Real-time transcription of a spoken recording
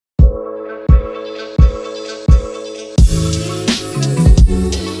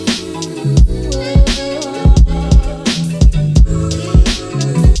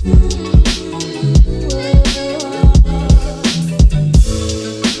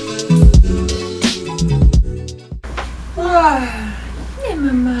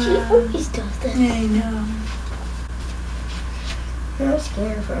I know. I'm not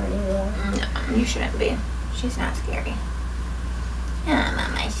scared of her anymore. No, you shouldn't be. She's not scary. Yeah,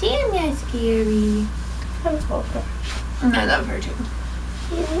 Mama, she's not scary. I love her. I love her too.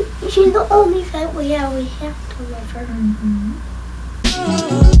 She's the only pet we have. We have to love her. Mm-hmm.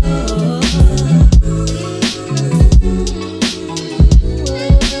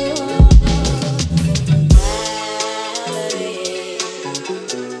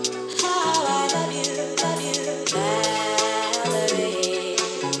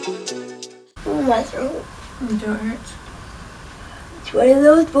 Oh, my throat. Your throat hurts. It's one of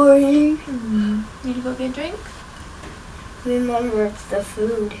those mornings. Need to go get a drink? Remember, it's the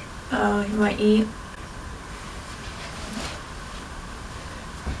food. Oh, you want to eat?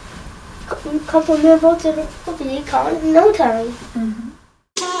 A couple nibbles and it'll be gone in no time. Mm-hmm.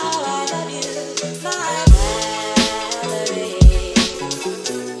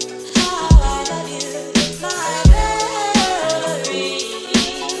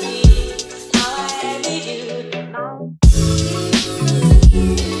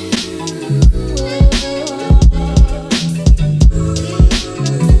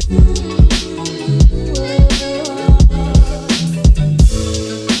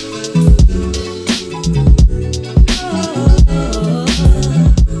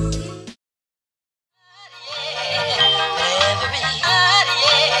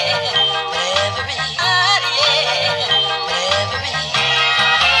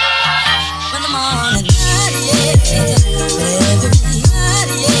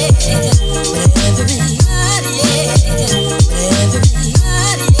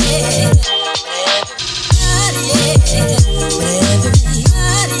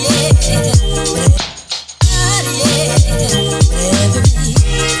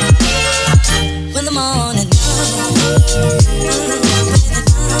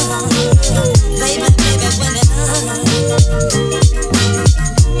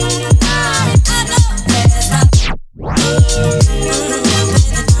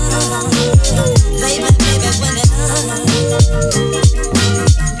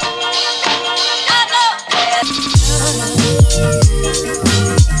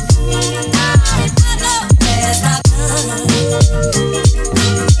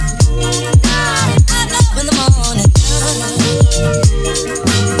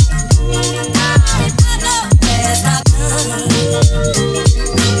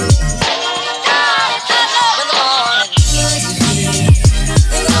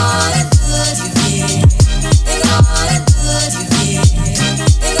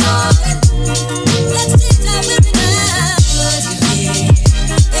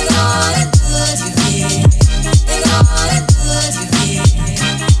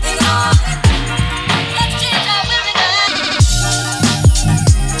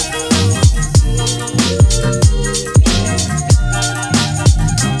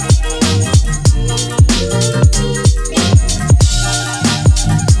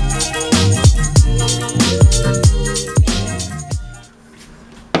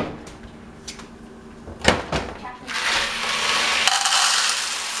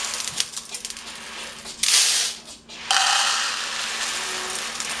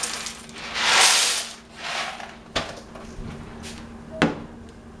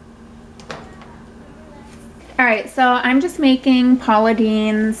 Alright, so I'm just making Paula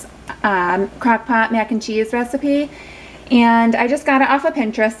Deen's crock-pot mac and cheese recipe, and I just got it off of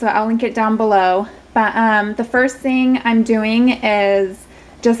Pinterest, so I'll link it down below. But the first thing I'm doing is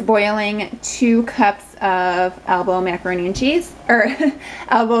just boiling 2 cups of elbow macaroni and cheese, or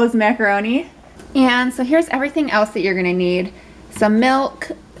Elbows macaroni. And so here's everything else that you're going to need. Some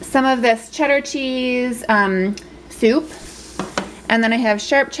milk, some of this cheddar cheese, soup, and then I have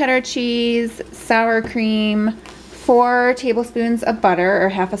sharp cheddar cheese, sour cream, 4 tablespoons of butter, or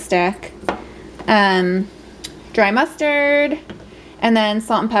half a stick, dry mustard, and then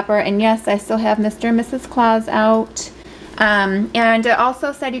salt and pepper. And yes, I still have Mr. and Mrs. Claus out. And it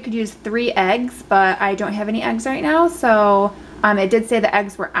also said you could use 3 eggs, but I don't have any eggs right now, so it did say the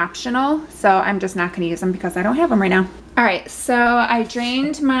eggs were optional, so I'm just not going to use them because I don't have them right now. Alright, so I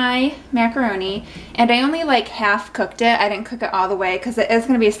drained my macaroni, and I only like half cooked it. I didn't cook it all the way because it is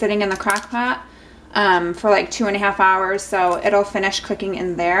going to be sitting in the crock pot for like 2.5 hours, so it'll finish cooking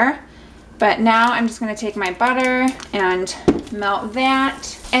in there. But now I'm just going to take my butter and melt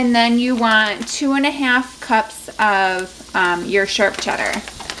that, and then you want 2.5 cups of your sharp cheddar.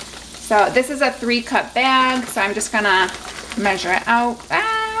 So this is a 3-cup bag, so I'm just going to measure it out.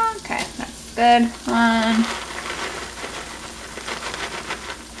 Okay, that's good. 1,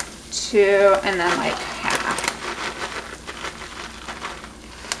 2, and then like half.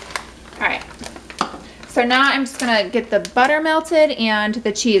 Alright, so now I'm just gonna get the butter melted and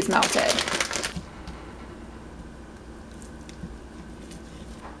the cheese melted.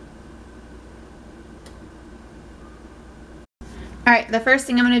 All right, the first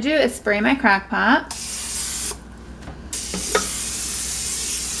thing I'm gonna do is spray my crock pot.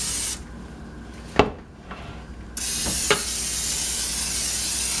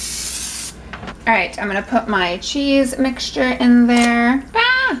 All right, I'm gonna put my cheese mixture in there.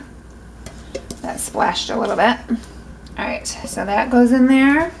 Ah! That splashed a little bit. All right, so that goes in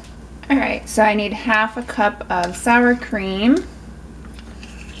there. All right, so I need half a cup of sour cream.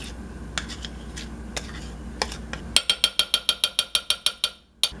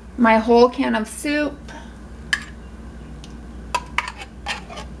 My whole can of soup.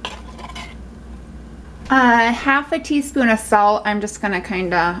 Half a teaspoon of salt. I'm just gonna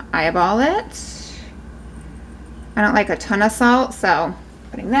kind of eyeball it. I don't like a ton of salt, so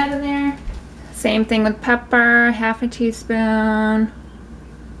putting that in there. Same thing with pepper, half a teaspoon.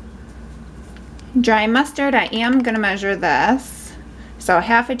 Dry mustard, I am gonna measure this. So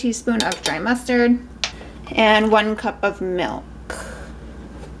half a teaspoon of dry mustard and 1 cup of milk.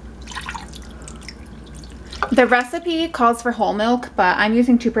 The recipe calls for whole milk, but I'm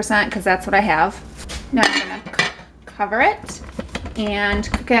using 2% because that's what I have. Now I'm gonna cover it and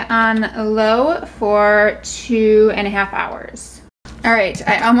cook it on low for 2.5 hours. All right,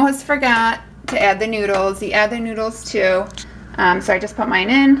 I almost forgot to add the noodles. You add the noodles too. So I just put mine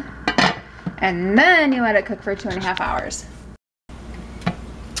in and then you let it cook for 2.5 hours.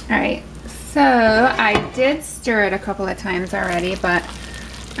 All right, so I did stir it a couple of times already, but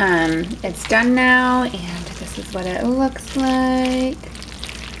it's done now and this is what it looks like.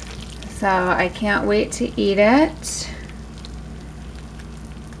 So I can't wait to eat it.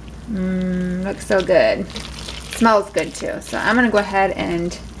 Looks so good. Smells good too. So I'm gonna go ahead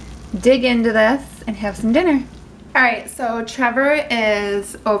and dig into this and have some dinner. All right, so Trevor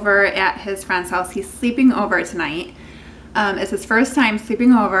is over at his friend's house. He's sleeping over tonight. It's his first time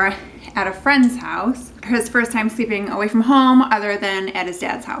sleeping over at a friend's house. His first time sleeping away from home other than at his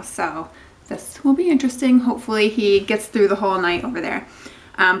dad's house. So this will be interesting. Hopefully he gets through the whole night over there.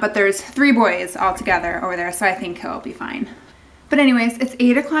 But there's 3 boys all together over there, so I think he'll be fine. But anyways, it's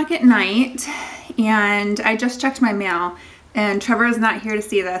 8 o'clock at night and I just checked my mail and Trevor is not here to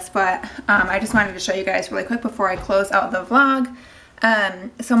see this, but I just wanted to show you guys really quick before I close out the vlog.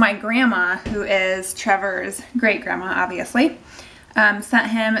 So my grandma, who is Trevor's great grandma, obviously, sent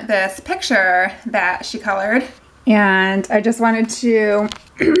him this picture that she colored. And I just wanted to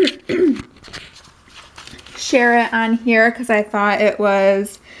share it on here because I thought it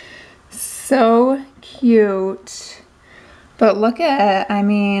was so cute. But look at it, I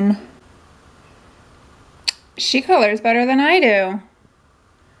mean, she colors better than I do.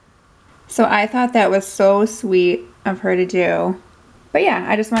 So I thought that was so sweet of her to do. But yeah,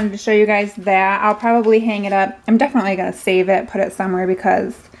 I just wanted to show you guys that. I'll probably hang it up. I'm definitely gonna save it, put it somewhere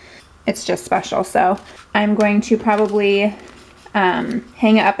because it's just special. So I'm going to probably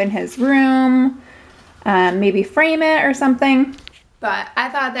hang it up in his room, maybe frame it or something. But I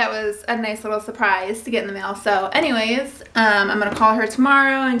thought that was a nice little surprise to get in the mail. So anyways, I'm gonna call her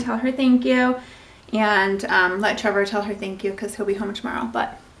tomorrow and tell her thank you. And let Trevor tell her thank you because he'll be home tomorrow.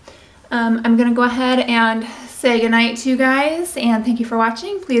 But I'm gonna go ahead and say goodnight to you guys and thank you for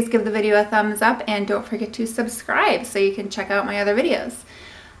watching. Please give the video a thumbs up and don't forget to subscribe so you can check out my other videos.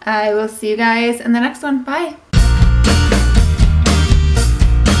 I will see you guys in the next one. Bye.